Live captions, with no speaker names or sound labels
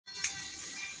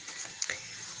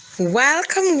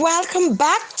Welcome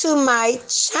back to my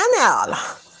channel.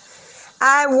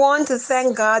 I want to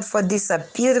thank God for this a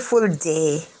beautiful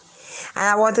day. And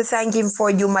I want to thank Him for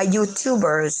you, my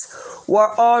YouTubers, who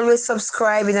are always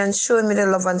subscribing and showing me the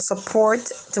love and support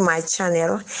to my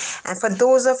channel. And for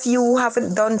those of you who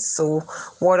haven't done so,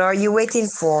 what are you waiting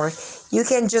for? You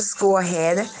can just go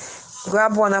ahead,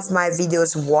 grab one of my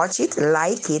videos, watch it,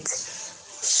 like it,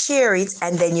 share it,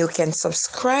 and then you can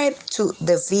subscribe to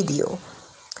the video.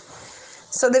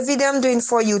 So the video I'm doing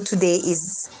for you today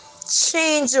is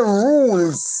change the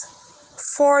rules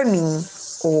for me,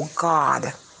 oh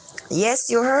God. Yes,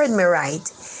 you heard me right.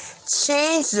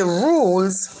 Change the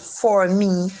rules for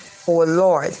me, oh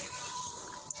Lord.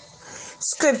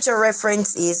 Scripture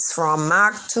reference is from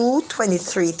Mark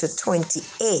 2:23 to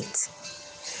 28.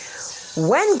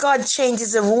 When God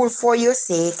changes a rule for your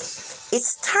sake, it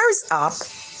stirs up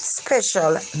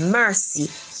special mercy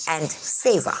and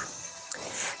favor.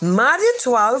 Matthew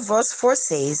 12 verse 4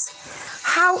 says,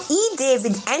 How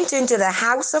David entered into the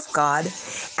house of God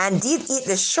and did eat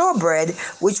the showbread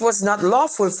which was not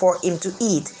lawful for him to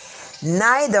eat,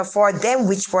 neither for them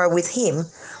which were with him,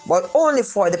 but only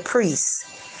for the priests.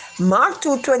 Mark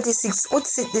 2:26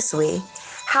 puts it this way,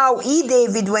 How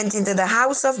David went into the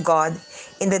house of God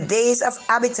in the days of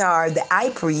Abiathar the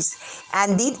high priest,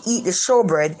 and did eat the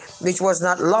showbread which was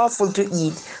not lawful to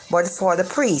eat, but for the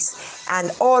priests,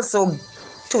 and also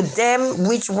to them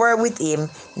which were with him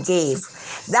gave.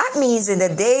 That means in the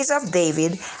days of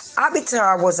David,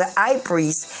 Abiathar was a high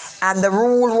priest, and the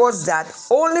rule was that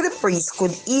only the priest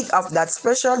could eat of that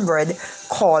special bread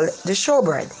called the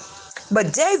showbread.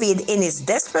 But David, in his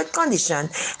desperate condition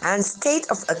and state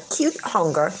of acute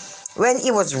hunger, when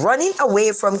he was running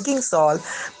away from King Saul,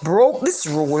 broke this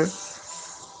rule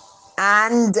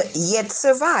and yet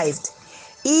survived.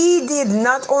 He did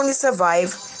not only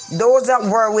survive, those that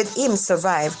were with him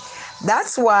survived.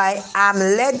 That's why I'm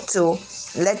led to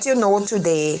let you know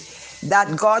today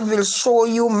that God will show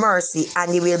you mercy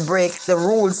and He will break the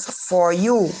rules for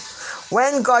you.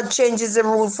 When God changes the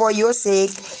rule for your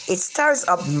sake, it stirs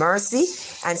up mercy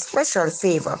and special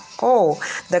favor. Oh,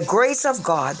 the grace of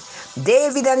God.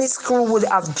 David and his crew would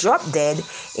have dropped dead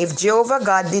if Jehovah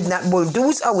God did not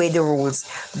bulldoze away the rules.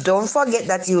 Don't forget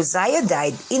that Uzziah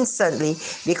died instantly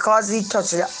because he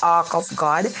touched the ark of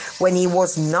God when he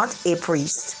was not a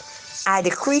priest. I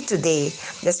decree today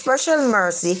the special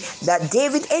mercy that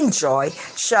David enjoyed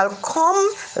shall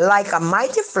come like a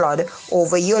mighty flood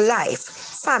over your life,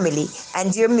 family,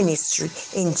 and your ministry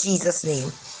in Jesus'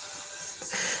 name.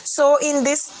 So in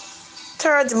this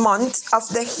third month of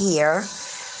the year,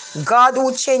 God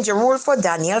will change a rule for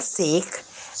Daniel's sake,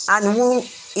 and will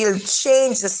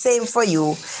change the same for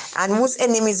you, and whose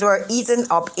enemies were eaten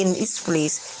up in his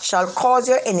place shall cause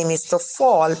your enemies to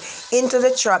fall into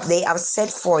the trap they have set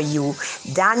for you.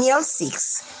 Daniel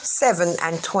 6:7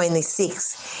 and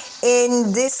 26.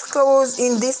 In this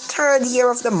third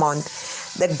year of the month,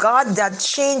 the God that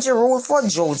changed the rule for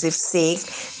Joseph's sake,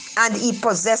 and he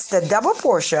possessed the double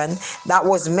portion that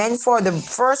was meant for the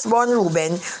firstborn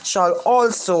Reuben, shall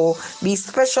also be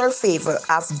special favor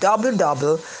of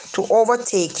double to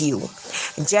overtake you.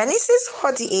 Genesis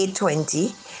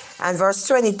 48:20 and verse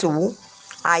 22.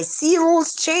 I see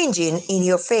rules changing in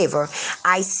your favor.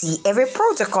 I see every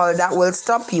protocol that will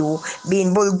stop you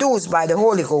being bulldozed by the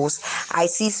Holy Ghost. I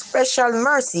see special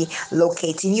mercy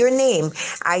locating your name.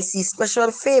 I see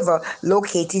special favor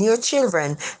locating your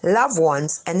children, loved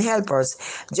ones, and helpers,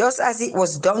 just as it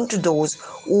was done to those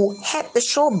who had the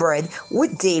showbread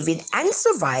with David and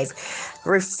survived.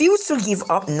 Refuse to give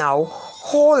up now.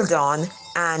 Hold on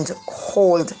and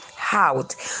hold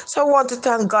out. So I want to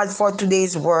thank God for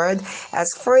today's word.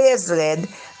 As prayers led,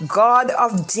 God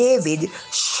of David,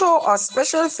 show us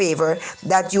special favor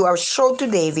that you have shown to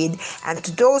David and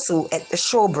to those who at the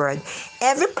showbread.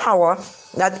 Every power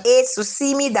that aids to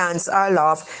see me dance our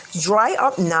love, dry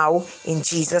up now in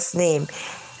Jesus' name.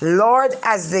 Lord,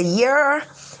 as the year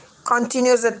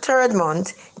continues the third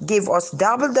month, give us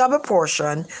double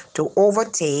portion to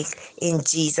overtake in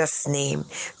Jesus' name.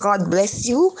 God bless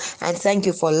you, and thank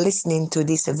you for listening to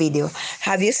this video.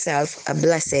 Have yourself a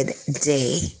blessed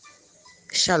day.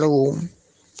 Shalom.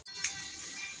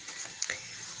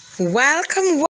 Welcome.